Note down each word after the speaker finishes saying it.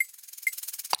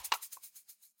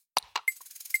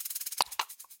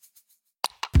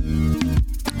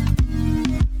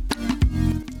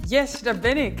Yes, daar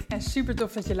ben ik en super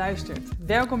tof dat je luistert.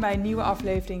 Welkom bij een nieuwe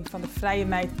aflevering van de Vrije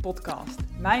Meid podcast.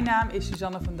 Mijn naam is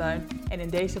Suzanne van Duin en in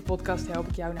deze podcast help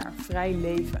ik jou naar een vrij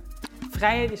leven.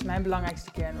 Vrijheid is mijn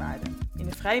belangrijkste kernwaarde. In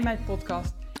de Vrije Meid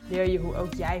podcast leer je hoe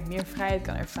ook jij meer vrijheid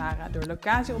kan ervaren door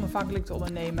locatie onafhankelijk te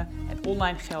ondernemen en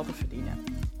online geld te verdienen.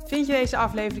 Vind je deze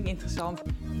aflevering interessant?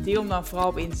 Deel hem dan vooral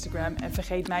op Instagram en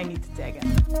vergeet mij niet te taggen.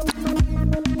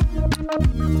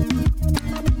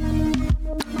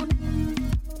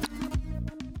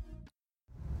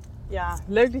 Ja,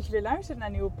 leuk dat je weer luistert naar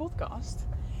een nieuwe podcast.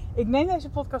 Ik neem deze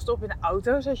podcast op in de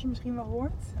auto, zoals je misschien wel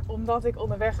hoort. Omdat ik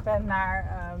onderweg ben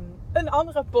naar een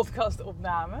andere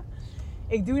podcastopname.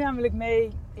 Ik doe namelijk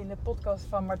mee in de podcast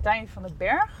van Martijn van den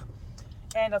Berg.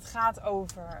 En dat gaat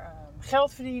over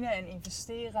geld verdienen en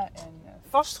investeren en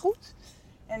vastgoed.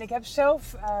 En ik heb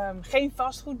zelf geen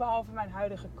vastgoed behalve mijn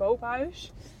huidige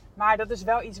koophuis. Maar dat is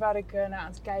wel iets waar ik naar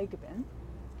aan het kijken ben.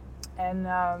 En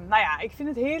ik vind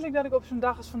het heerlijk dat ik op zo'n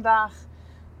dag als vandaag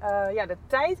de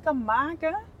tijd kan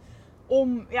maken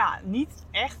om niet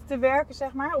echt te werken,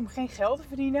 zeg maar. Om geen geld te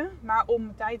verdienen, maar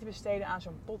om tijd te besteden aan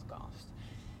zo'n podcast.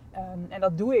 En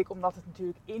dat doe ik omdat het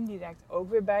natuurlijk indirect ook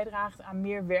weer bijdraagt aan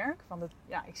meer werk. Want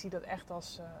ik zie dat echt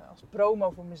als promo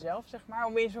voor mezelf, zeg maar,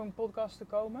 om in zo'n podcast te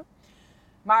komen.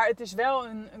 Maar het is wel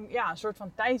een soort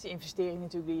van tijdsinvestering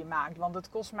natuurlijk die je maakt. Want het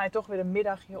kost mij toch weer een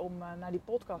middagje om naar die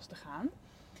podcast te gaan.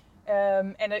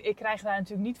 En ik krijg daar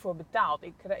natuurlijk niet voor betaald.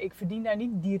 Ik verdien daar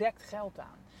niet direct geld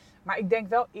aan. Maar ik denk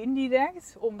wel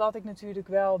indirect, omdat ik natuurlijk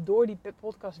wel door die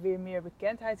podcast weer meer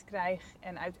bekendheid krijg.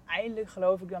 En uiteindelijk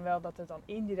geloof ik dan wel dat het dan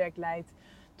indirect leidt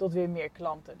tot weer meer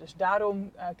klanten. Dus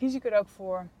daarom kies ik er ook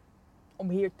voor om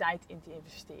hier tijd in te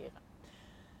investeren.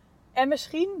 En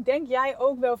misschien denk jij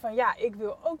ook wel van ik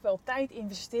wil ook wel tijd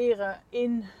investeren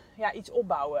in iets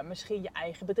opbouwen. Misschien je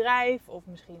eigen bedrijf of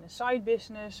misschien een side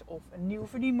business of een nieuw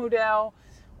verdienmodel.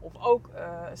 Of ook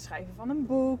het schrijven van een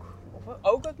boek of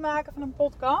ook het maken van een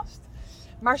podcast.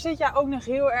 Maar zit jij ook nog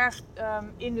heel erg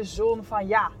in de zone van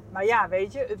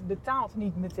weet je, het betaalt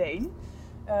niet meteen.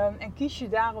 En kies je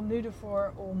daarom nu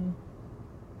ervoor om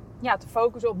te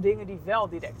focussen op dingen die wel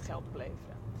direct geld opleveren.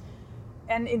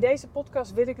 En in deze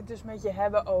podcast wil ik het dus met je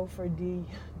hebben over die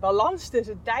balans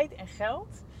tussen tijd en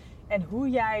geld. En hoe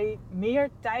jij meer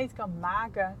tijd kan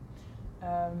maken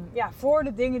voor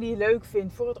de dingen die je leuk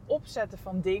vindt. Voor het opzetten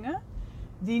van dingen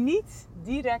die niet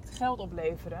direct geld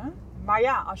opleveren.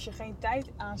 Maar als je geen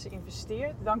tijd aan ze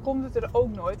investeert, dan komt het er ook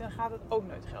nooit en gaat het ook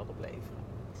nooit geld opleveren.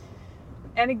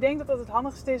 En ik denk dat het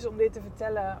handigste is om dit te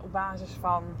vertellen op basis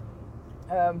van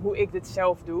hoe ik dit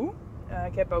zelf doe.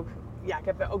 Ik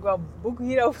heb ook wel boeken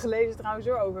hierover gelezen trouwens,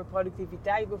 over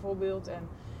productiviteit bijvoorbeeld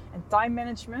en time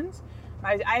management. Maar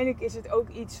uiteindelijk is het ook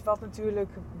iets wat natuurlijk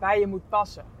bij je moet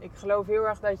passen. Ik geloof heel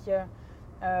erg dat je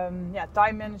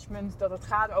time management, dat het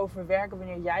gaat over werken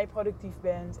wanneer jij productief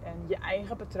bent en je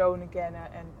eigen patronen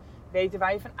kennen en weten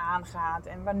waar je van aangaat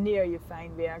en wanneer je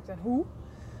fijn werkt en hoe.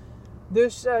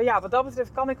 Dus wat dat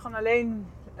betreft kan ik gewoon alleen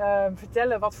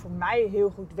vertellen wat voor mij heel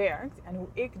goed werkt. En hoe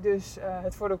ik dus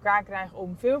het voor elkaar krijg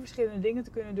om veel verschillende dingen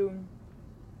te kunnen doen.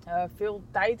 Veel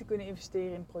tijd te kunnen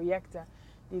investeren in projecten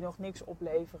die nog niks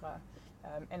opleveren.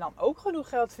 En dan ook genoeg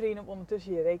geld verdienen om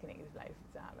ondertussen je rekeningen te blijven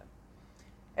betalen.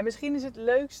 En misschien is het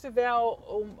leukste wel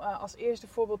om als eerste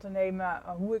voorbeeld te nemen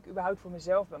hoe ik überhaupt voor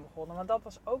mezelf ben begonnen. Want dat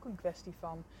was ook een kwestie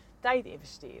van tijd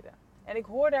investeren. En ik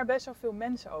hoor daar best wel veel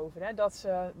mensen over. Hè, dat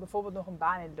ze bijvoorbeeld nog een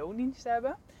baan in loondienst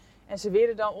hebben. En ze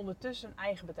willen dan ondertussen een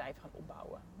eigen bedrijf gaan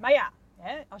opbouwen. Maar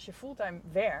als je fulltime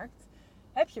werkt,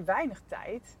 heb je weinig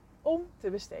tijd om te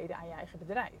besteden aan je eigen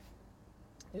bedrijf.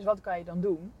 Dus wat kan je dan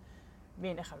doen?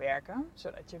 Minder gaan werken,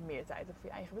 zodat je meer tijd hebt voor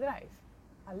je eigen bedrijf.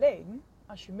 Alleen,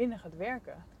 als je minder gaat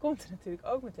werken, komt er natuurlijk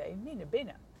ook meteen minder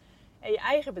binnen. En je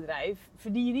eigen bedrijf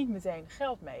verdien je niet meteen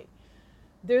geld mee.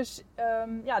 Dus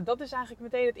dat is eigenlijk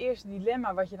meteen het eerste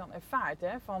dilemma wat je dan ervaart.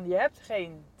 Hè? Van je hebt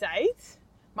geen tijd,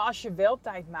 maar als je wel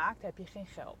tijd maakt, heb je geen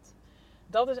geld.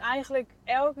 Dat is eigenlijk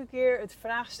elke keer het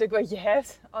vraagstuk wat je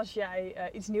hebt als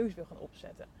jij iets nieuws wil gaan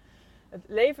opzetten. Het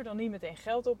levert dan niet meteen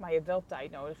geld op, maar je hebt wel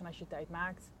tijd nodig. En als je tijd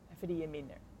maakt, verdien je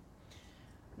minder.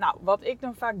 Nou, wat ik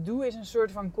dan vaak doe is een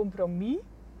soort van compromis.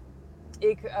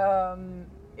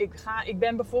 Ik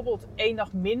ben bijvoorbeeld 1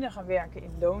 dag minder gaan werken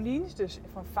in loondienst. Dus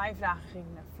van 5 dagen ging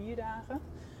ik naar 4 dagen.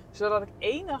 Zodat ik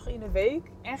 1 dag in de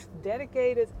week echt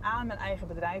dedicated aan mijn eigen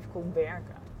bedrijf kon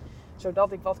werken.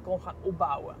 Zodat ik wat kon gaan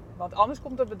opbouwen. Want anders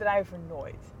komt het bedrijf er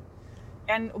nooit.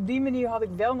 En op die manier had ik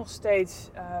wel nog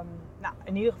steeds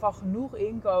in ieder geval genoeg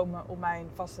inkomen om mijn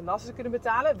vaste lasten te kunnen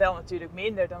betalen. Wel natuurlijk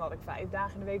minder dan dat ik 5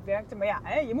 dagen in de week werkte.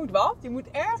 Maar je moet wat. Je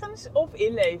moet ergens op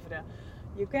inleveren.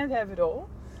 You can't have it all.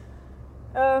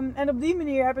 En op die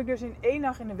manier heb ik dus in 1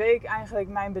 dag in de week eigenlijk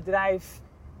mijn bedrijf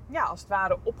als het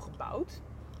ware opgebouwd.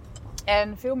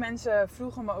 En veel mensen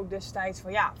vroegen me ook destijds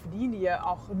van verdiende je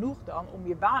al genoeg dan om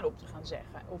je baan op te gaan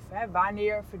zeggen? Of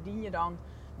wanneer verdien je dan?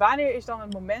 Wanneer is dan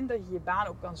het moment dat je je baan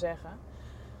op kan zeggen?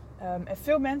 En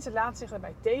veel mensen laten zich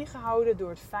daarbij tegenhouden door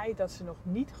het feit dat ze nog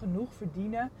niet genoeg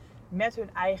verdienen met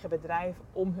hun eigen bedrijf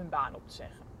om hun baan op te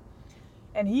zeggen.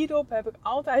 En hierop heb ik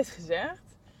altijd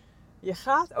gezegd, je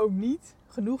gaat ook niet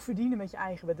genoeg verdienen met je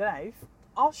eigen bedrijf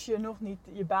als je nog niet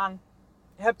je baan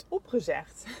hebt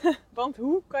opgezegd. Want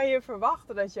hoe kan je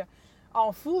verwachten dat je al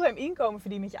een fulltime inkomen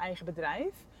verdient met je eigen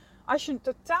bedrijf als je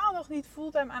totaal nog niet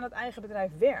fulltime aan het eigen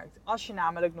bedrijf werkt? Als je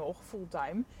namelijk nog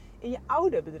fulltime in je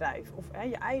oude bedrijf of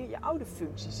je oude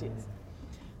functie zit.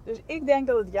 Dus ik denk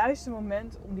dat het juiste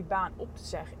moment om die baan op te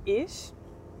zeggen is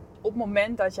op het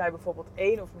moment dat jij bijvoorbeeld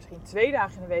 1 of misschien 2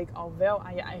 dagen in de week al wel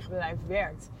aan je eigen bedrijf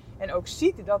werkt. En ook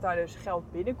ziet dat daar dus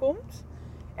geld binnenkomt.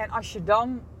 En als je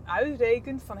dan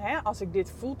uitrekent van als ik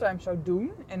dit fulltime zou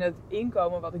doen en het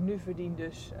inkomen wat ik nu verdien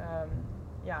dus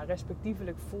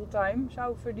respectievelijk fulltime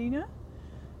zou verdienen,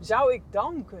 zou ik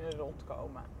dan kunnen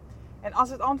rondkomen? En als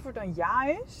het antwoord dan ja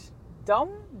is, dan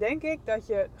denk ik dat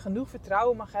je genoeg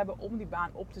vertrouwen mag hebben om die baan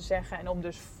op te zeggen en om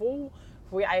dus vol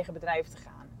voor je eigen bedrijf te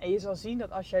gaan. En je zal zien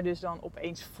dat als jij dus dan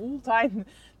opeens fulltime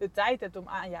de tijd hebt om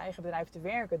aan je eigen bedrijf te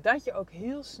werken, dat je ook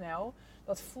heel snel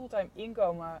dat fulltime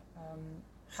inkomen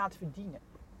gaat verdienen.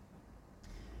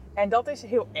 En dat is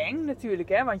heel eng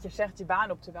natuurlijk, want je zegt je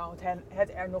baan op terwijl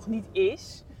het er nog niet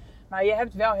is. Maar je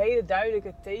hebt wel hele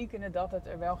duidelijke tekenen dat het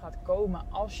er wel gaat komen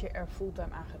als je er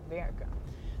fulltime aan gaat werken.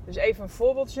 Dus even een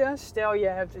voorbeeldje. Stel je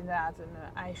hebt inderdaad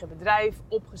een eigen bedrijf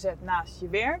opgezet naast je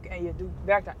werk. En je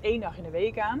werkt daar 1 dag in de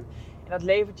week aan. En dat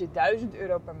levert je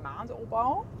 €1000 per maand op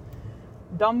al.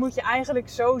 Dan moet je eigenlijk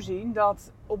zo zien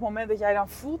dat op het moment dat jij dan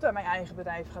fulltime aan je eigen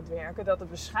bedrijf gaat werken, dat het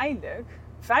waarschijnlijk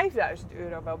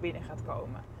 €5000 wel binnen gaat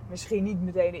komen. Misschien niet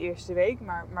meteen de eerste week,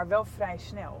 maar wel vrij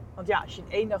snel. Want als je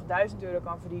in 1 dag €1000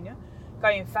 kan verdienen,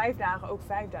 kan je in 5 dagen ook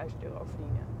 €5000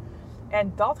 verdienen.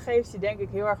 En dat geeft je denk ik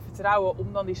heel erg vertrouwen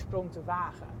om dan die sprong te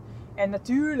wagen. En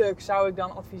natuurlijk zou ik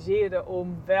dan adviseren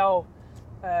om wel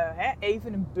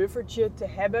even een buffertje te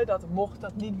hebben. Dat mocht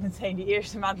dat niet meteen die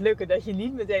eerste maand lukken, dat je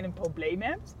niet meteen een probleem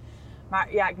hebt.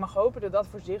 Maar ik mag hopen dat dat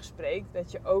voor zich spreekt.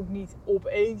 Dat je ook niet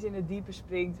opeens in het diepe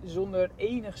springt zonder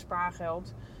enig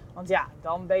spaargeld. Want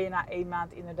dan ben je na 1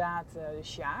 maand inderdaad de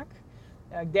sjaak.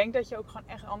 Ik denk dat je ook gewoon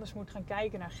echt anders moet gaan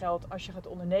kijken naar geld als je gaat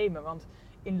ondernemen. Want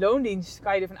in loondienst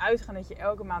kan je ervan uitgaan dat je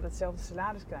elke maand hetzelfde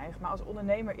salaris krijgt. Maar als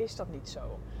ondernemer is dat niet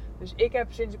zo. Dus ik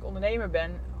heb sinds ik ondernemer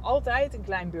ben altijd een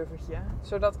klein buffertje.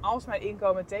 Zodat als mijn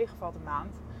inkomen tegenvalt een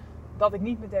maand, dat ik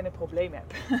niet meteen een probleem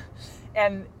heb.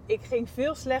 En ik ging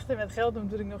veel slechter met geld doen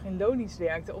toen ik nog in loondienst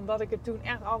werkte. Omdat ik er toen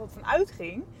echt altijd van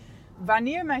uitging.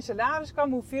 Wanneer mijn salaris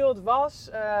kwam, hoeveel het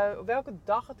was, op welke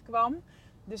dag het kwam.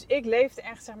 Dus ik leefde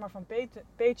echt van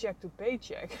paycheck to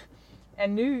paycheck.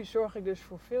 En nu zorg ik dus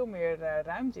voor veel meer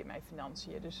ruimte in mijn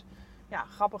financiën. Dus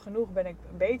grappig genoeg ben ik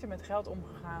beter met geld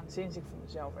omgegaan sinds ik voor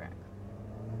mezelf werk.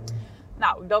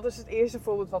 Nou, dat is het eerste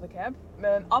voorbeeld wat ik heb.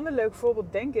 Een ander leuk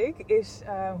voorbeeld denk ik is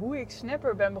hoe ik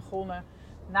Snapper ben begonnen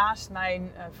naast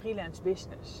mijn freelance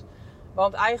business.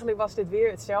 Want eigenlijk was dit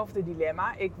weer hetzelfde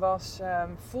dilemma. Ik was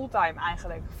fulltime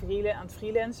eigenlijk aan het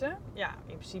freelancen. Ja,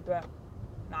 in principe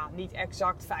niet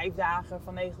exact 5 dagen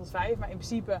van 9 tot 5. Maar in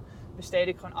principe besteed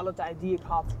ik gewoon alle tijd die ik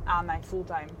had aan mijn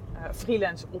fulltime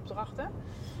freelance opdrachten.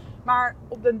 Maar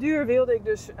op den duur wilde ik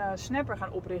dus Snapper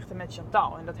gaan oprichten met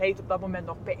Chantal. En dat heet op dat moment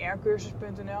nog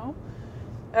prcursus.nl.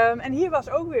 En hier was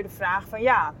ook weer de vraag van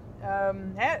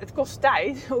het kost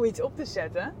tijd om iets op te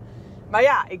zetten.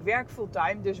 Maar ik werk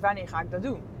fulltime, dus wanneer ga ik dat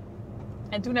doen?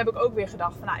 En toen heb ik ook weer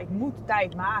gedacht van ik moet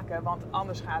tijd maken, want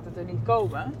anders gaat het er niet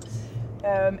komen.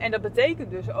 En dat betekent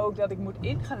dus ook dat ik moet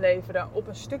in gaan leveren op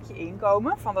een stukje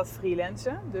inkomen van dat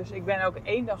freelancen. Dus ik ben ook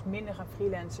 1 dag minder gaan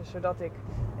freelancen, zodat ik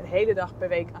een hele dag per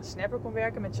week aan Snapper kon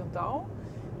werken met Chantal.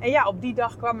 En op die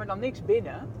dag kwam er dan niks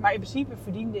binnen. Maar in principe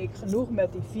verdiende ik genoeg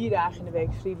met die 4 dagen in de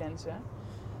week freelancen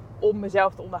om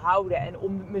mezelf te onderhouden en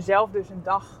om mezelf dus een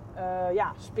dag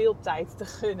speeltijd te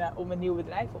gunnen om een nieuw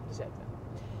bedrijf op te zetten.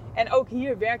 En ook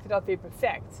hier werkte dat weer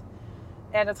perfect.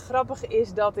 En het grappige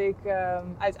is dat ik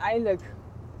uiteindelijk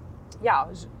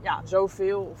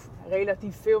zoveel of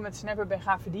relatief veel met Snapper ben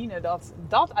gaan verdienen,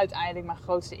 dat uiteindelijk mijn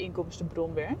grootste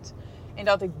inkomstenbron werd. En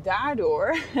dat ik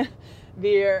daardoor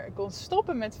weer kon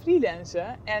stoppen met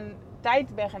freelancen en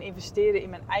tijd ben gaan investeren in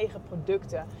mijn eigen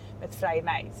producten met Vrije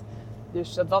Meid.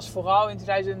 Dus dat was vooral in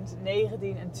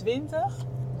 2019 en 2020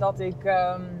 dat ik,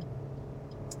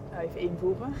 even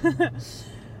invoegen,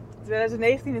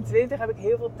 2019 en 20 heb ik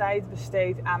heel veel tijd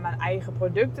besteed aan mijn eigen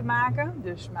producten maken.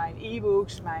 Dus mijn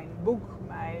e-books, mijn boek,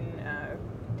 mijn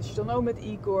Digital Nomad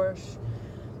e-course.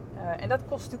 En dat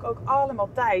kost natuurlijk ook allemaal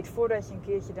tijd voordat je een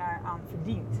keertje daaraan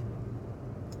verdient.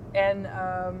 En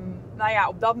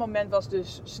op dat moment was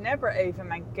dus Snapper even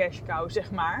mijn cash cow,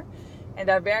 zeg maar. En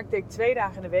daar werkte ik 2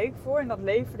 dagen in de week voor. En dat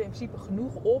leverde in principe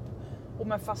genoeg op om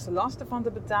mijn vaste lasten van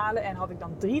te betalen. En had ik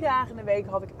dan 3 dagen in de week,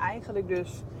 had ik eigenlijk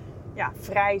dus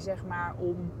vrij, zeg maar,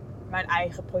 om mijn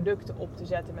eigen producten op te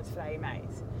zetten met Vrije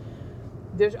Meid.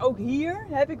 Dus ook hier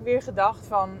heb ik weer gedacht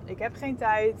van, ik heb geen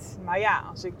tijd. Maar ja,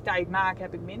 als ik tijd maak,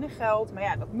 heb ik minder geld. Maar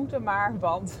ja, dat moet er maar,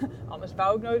 want anders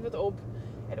bouw ik nooit wat op.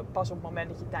 En pas op het moment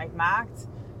dat je tijd maakt,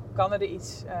 kan er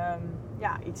iets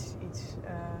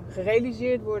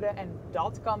gerealiseerd worden. En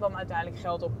dat kan dan uiteindelijk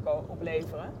geld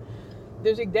opleveren.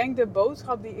 Dus ik denk de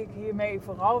boodschap die ik hiermee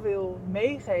vooral wil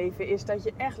meegeven is dat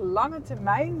je echt lange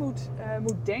termijn moet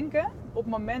denken op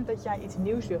het moment dat jij iets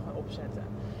nieuws wil gaan opzetten.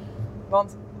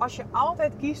 Want als je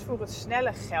altijd kiest voor het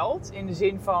snelle geld, in de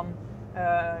zin van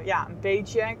een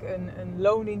paycheck, een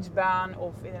loondienstbaan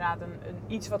of inderdaad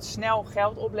iets wat snel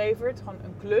geld oplevert, gewoon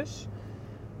een klus,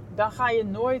 dan ga je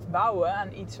nooit bouwen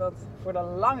aan iets wat voor de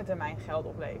lange termijn geld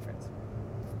oplevert.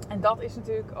 En dat is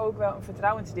natuurlijk ook wel een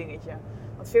vertrouwensdingetje.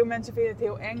 Want veel mensen vinden het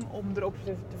heel eng om erop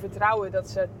te vertrouwen dat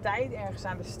ze tijd ergens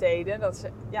aan besteden, dat ze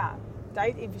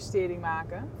tijdinvestering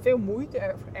maken, veel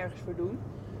moeite ergens voor doen,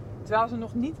 terwijl ze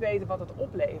nog niet weten wat het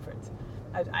oplevert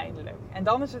uiteindelijk. En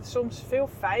dan is het soms veel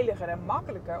veiliger en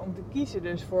makkelijker om te kiezen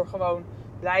dus voor gewoon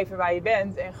blijven waar je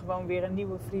bent en gewoon weer een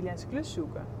nieuwe freelance klus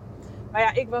zoeken. Maar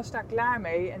ja, ik was daar klaar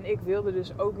mee en ik wilde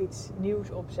dus ook iets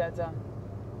nieuws opzetten.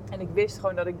 En ik wist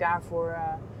gewoon dat ik daarvoor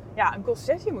een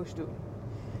concessie moest doen.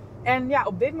 En ja,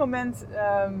 op dit moment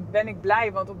ben ik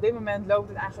blij, want op dit moment loopt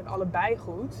het eigenlijk allebei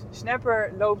goed.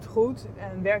 Snapper loopt goed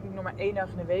en werk ik nog maar 1 dag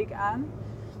in de week aan.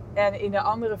 En in de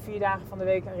andere 4 dagen van de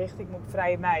week richt ik me op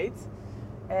Vrije Meid.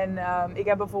 En ik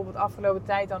heb bijvoorbeeld afgelopen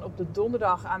tijd dan op de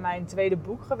donderdag aan mijn tweede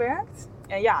boek gewerkt.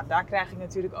 En ja, daar krijg ik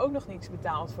natuurlijk ook nog niks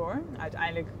betaald voor.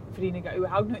 Uiteindelijk verdien ik daar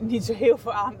überhaupt niet zo heel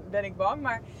veel aan, ben ik bang.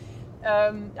 Maar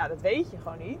dat weet je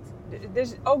gewoon niet.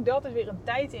 Dus ook dat is weer een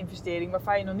tijdinvestering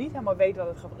waarvan je nog niet helemaal weet wat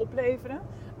het gaat opleveren.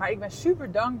 Maar ik ben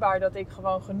super dankbaar dat ik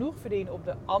gewoon genoeg verdien op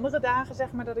de andere dagen,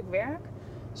 zeg maar, dat ik werk.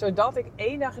 Zodat ik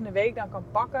 1 dag in de week dan kan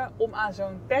pakken om aan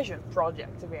zo'n passion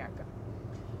project te werken.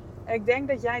 En ik denk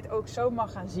dat jij het ook zo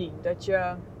mag gaan zien. Dat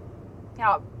je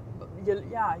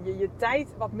je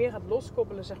tijd wat meer gaat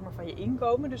loskoppelen, zeg maar, van je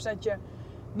inkomen. Dus dat je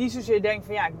niet zozeer denkt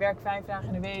van ik werk 5 dagen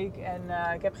in de week en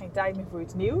ik heb geen tijd meer voor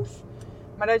iets nieuws.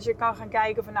 Maar dat je kan gaan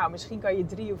kijken van misschien kan je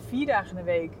 3 of 4 dagen in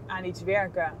de week aan iets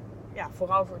werken. Ja,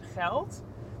 vooral voor het geld.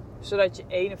 Zodat je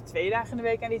 1 of 2 dagen in de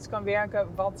week aan iets kan werken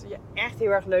wat je echt heel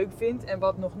erg leuk vindt. En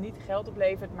wat nog niet geld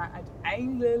oplevert, maar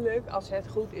uiteindelijk, als het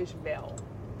goed is, wel.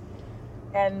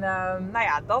 En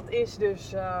dat is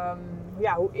dus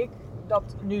hoe ik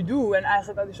dat nu doe en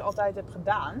eigenlijk dat dus altijd heb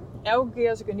gedaan. Elke keer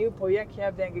als ik een nieuw projectje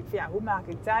heb, denk ik van hoe maak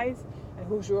ik tijd? En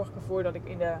hoe zorg ik ervoor dat ik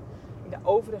in de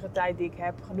overige tijd die ik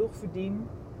heb genoeg verdien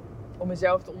om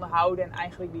mezelf te onderhouden en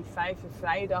eigenlijk die 5e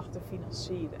vrije dag te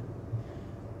financieren.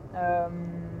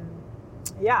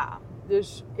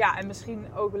 En misschien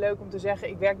ook leuk om te zeggen,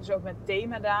 ik werk dus ook met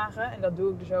themadagen. En dat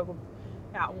doe ik dus ook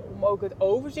om ook het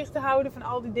overzicht te houden van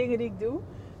al die dingen die ik doe.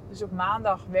 Dus op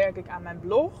maandag werk ik aan mijn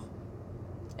blog.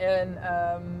 En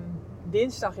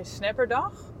dinsdag is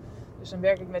Snapperdag. Dus dan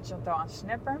werk ik met Chantal aan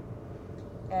Snapper.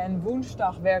 En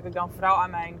woensdag werk ik dan vooral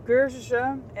aan mijn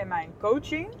cursussen en mijn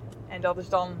coaching. En dat is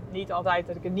dan niet altijd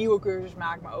dat ik een nieuwe cursus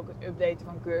maak, maar ook het updaten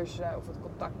van cursussen of het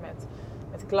contact met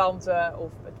klanten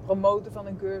of het promoten van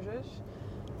een cursus.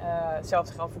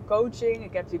 Hetzelfde geldt voor coaching.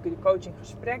 Ik heb natuurlijk de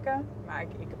coachinggesprekken, maar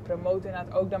ik promote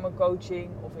inderdaad ook dan mijn coaching.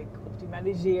 Of ik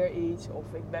optimaliseer iets,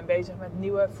 of ik ben bezig met een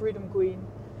nieuwe Freedom Queen.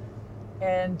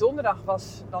 En donderdag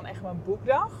was dan echt mijn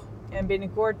boekdag. En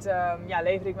binnenkort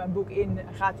lever ik mijn boek in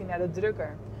en gaat hij naar de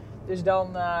drukker. Dus dan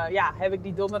heb ik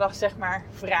die donderdag, zeg maar,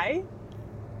 vrij.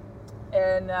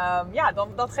 En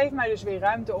dat geeft mij dus weer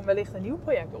ruimte om wellicht een nieuw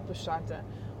project op te starten.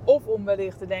 Of om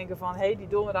wellicht te denken van, die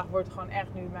donderdag wordt gewoon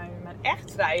echt nu mijn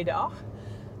echt vrije dag.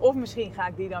 Of misschien ga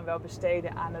ik die dan wel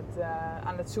besteden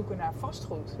aan het zoeken naar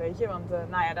vastgoed, weet je. Want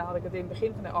daar had ik het in het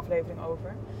begin van de aflevering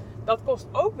over. Dat kost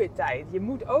ook weer tijd. Je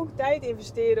moet ook tijd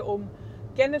investeren om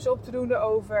kennis op te doen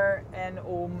erover. En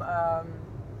om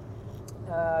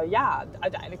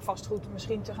uiteindelijk vastgoed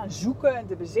misschien te gaan zoeken en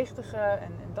te bezichtigen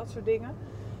en dat soort dingen.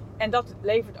 En dat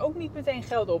levert ook niet meteen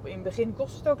geld op. In het begin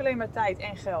kost het ook alleen maar tijd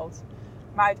en geld.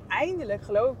 Maar uiteindelijk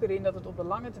geloof ik erin dat het op de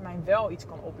lange termijn wel iets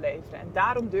kan opleveren. En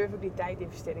daarom durf ik die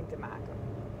tijdinvestering te maken.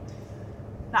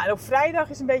 Nou, en op vrijdag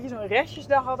is een beetje zo'n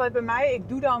restjesdag altijd bij mij. Ik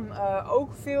doe dan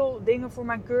ook veel dingen voor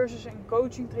mijn cursus en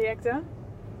coaching trajecten.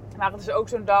 Maar het is ook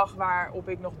zo'n dag waarop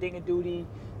ik nog dingen doe die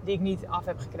ik niet af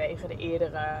heb gekregen de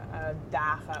eerdere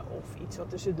dagen. Of iets wat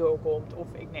tussendoor komt. Of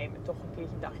ik neem toch een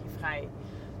keertje een dagje vrij.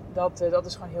 Dat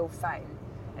is gewoon heel fijn.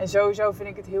 En sowieso vind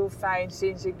ik het heel fijn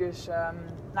sinds ik dus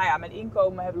mijn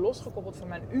inkomen heb losgekoppeld van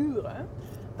mijn uren.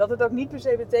 Dat het ook niet per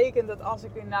se betekent dat als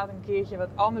ik inderdaad een keertje wat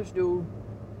anders doe,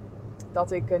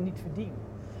 dat ik niet verdien.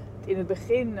 In het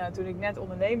begin, toen ik net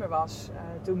ondernemer was,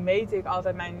 toen meette ik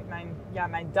altijd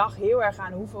mijn dag heel erg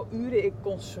aan hoeveel uren ik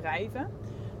kon schrijven.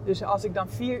 Dus als ik dan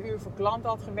 4 uur voor klanten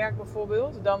had gewerkt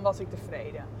bijvoorbeeld, dan was ik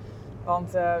tevreden.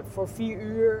 Want voor 4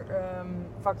 uur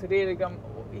factureerde ik dan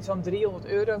iets van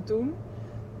 €300 toen.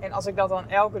 En als ik dat dan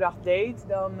elke dag deed,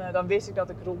 dan wist ik dat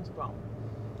ik rondkwam.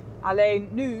 Alleen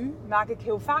nu maak ik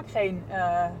heel vaak geen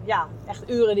echt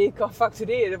uren die ik kan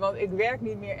factureren. Want ik werk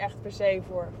niet meer echt per se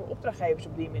voor opdrachtgevers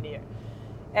op die manier.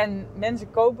 En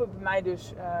mensen kopen bij mij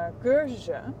dus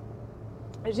cursussen.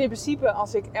 Dus in principe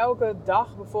als ik elke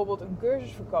dag bijvoorbeeld een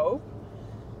cursus verkoop,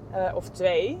 of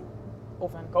 2,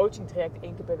 of een coaching traject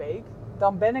 1 keer per week,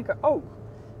 dan ben ik er ook.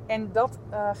 En dat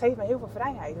geeft me heel veel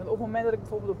vrijheid. Want op het moment dat ik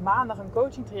bijvoorbeeld op maandag een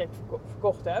coaching traject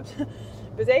verkocht heb,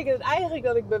 betekent het eigenlijk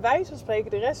dat ik bij wijze van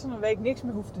spreken de rest van de week niks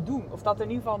meer hoef te doen. Of dat er in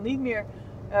ieder geval niet meer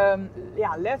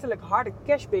letterlijk harde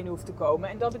cash binnen hoeft te komen.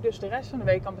 En dat ik dus de rest van de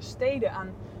week kan besteden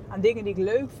aan dingen die ik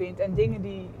leuk vind. En dingen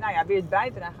die weer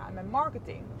bijdragen aan mijn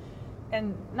marketing.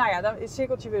 En dan is het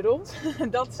cirkeltje weer rond.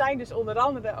 Dat zijn dus onder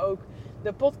andere ook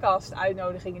de podcast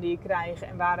uitnodigingen die ik krijg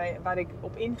en waar ik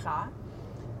op inga.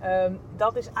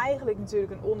 Dat is eigenlijk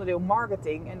natuurlijk een onderdeel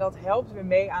marketing. En dat helpt weer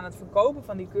mee aan het verkopen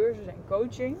van die cursus en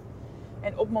coaching.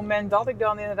 En op het moment dat ik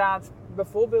dan inderdaad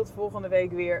bijvoorbeeld volgende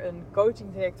week weer een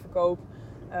coaching traject verkoop.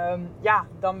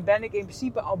 Dan ben ik in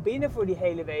principe al binnen voor die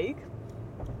hele week.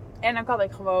 En dan kan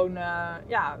ik gewoon,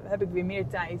 heb ik weer meer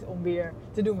tijd om weer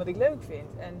te doen wat ik leuk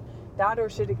vind. En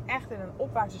daardoor zit ik echt in een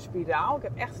opwaartse spiraal. Ik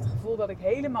heb echt het gevoel dat ik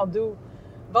helemaal doe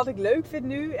wat ik leuk vind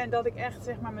nu. En dat ik echt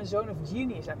mijn zone of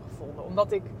genius heb gevonden.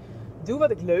 Omdat ik doe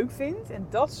wat ik leuk vind. En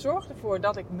dat zorgt ervoor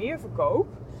dat ik meer verkoop.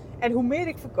 En hoe meer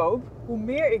ik verkoop, hoe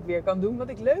meer ik weer kan doen wat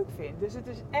ik leuk vind. Dus het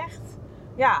is echt,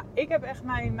 ik heb echt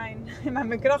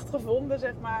mijn kracht gevonden,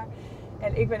 zeg maar.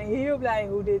 En ik ben heel blij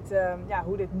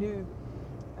hoe dit nu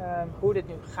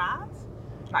gaat.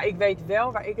 Maar ik weet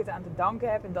wel waar ik het aan te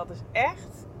danken heb. En dat is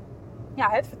echt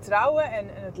het vertrouwen en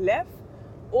het lef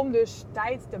om dus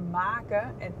tijd te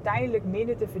maken en tijdelijk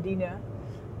minder te verdienen.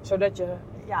 Zodat je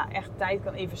echt tijd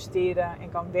kan investeren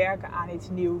en kan werken aan iets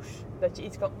nieuws. Dat je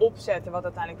iets kan opzetten wat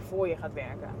uiteindelijk voor je gaat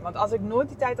werken. Want als ik nooit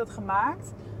die tijd had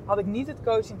gemaakt, had ik niet het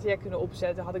coaching traject kunnen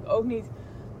opzetten. Had ik ook niet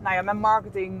mijn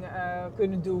marketing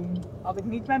kunnen doen. Had ik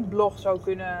niet mijn blog zo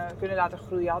kunnen laten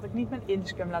groeien. Had ik niet mijn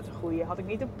Instagram laten groeien. Had ik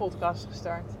niet een podcast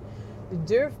gestart. Dus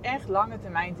durf echt lange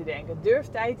termijn te denken. Durf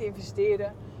tijd te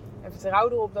investeren. En vertrouw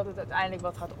erop dat het uiteindelijk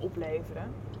wat gaat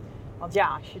opleveren. Want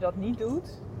als je dat niet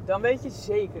doet, dan weet je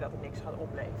zeker dat het niks gaat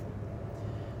opleveren.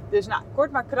 Dus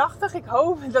kort maar krachtig. Ik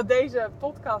hoop dat deze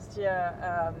podcast je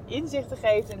inzichten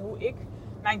geeft in hoe ik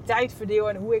mijn tijd verdeel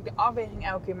en hoe ik de afweging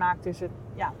elke keer maak tussen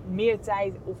meer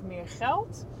tijd of meer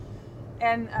geld.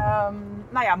 En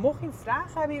mocht je een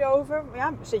vraag hebben hierover,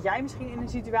 zit jij misschien in een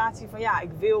situatie van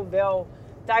ik wil wel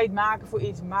tijd maken voor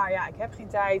iets, maar ik heb geen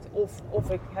tijd of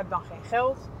ik heb dan geen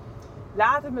geld.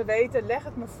 Laat het me weten, leg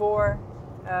het me voor.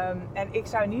 En ik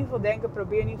zou in ieder geval denken,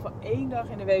 probeer in ieder geval 1 dag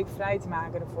in de week vrij te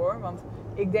maken ervoor. Want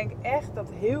ik denk echt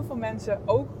dat heel veel mensen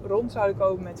ook rond zouden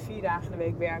komen met 4 dagen in de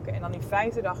week werken. En dan die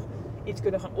 5e dag iets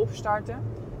kunnen gaan opstarten.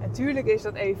 En natuurlijk is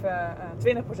dat even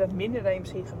 20% minder dan je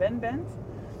misschien gewend bent.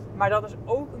 Maar dat is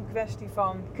ook een kwestie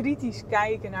van kritisch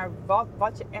kijken naar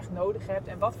wat je echt nodig hebt.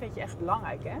 En wat vind je echt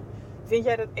belangrijk, hè? Vind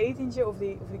jij dat etentje of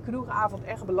die kroegavond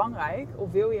echt belangrijk?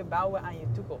 Of wil je bouwen aan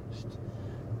je toekomst?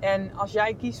 En als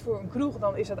jij kiest voor een kroeg,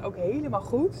 dan is dat ook helemaal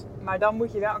goed. Maar dan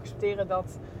moet je wel accepteren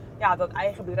dat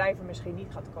eigen bedrijf er misschien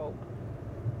niet gaat komen.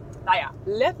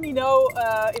 Let me know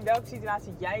in welke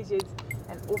situatie jij zit.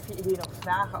 En of je hier nog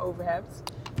vragen over hebt.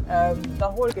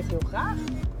 Dan hoor ik het heel graag.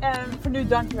 En voor nu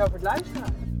dankjewel voor het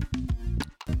luisteren.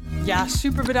 Ja,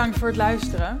 super bedankt voor het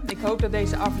luisteren. Ik hoop dat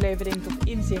deze aflevering tot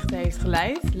inzichten heeft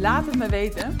geleid. Laat het me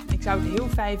weten. Ik zou het heel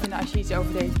fijn vinden als je iets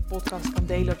over deze podcast kan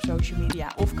delen op social media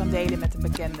of kan delen met een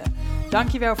bekende.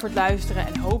 Dankjewel voor het luisteren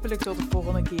en hopelijk tot de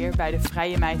volgende keer bij de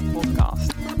Vrije Meid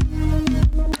podcast.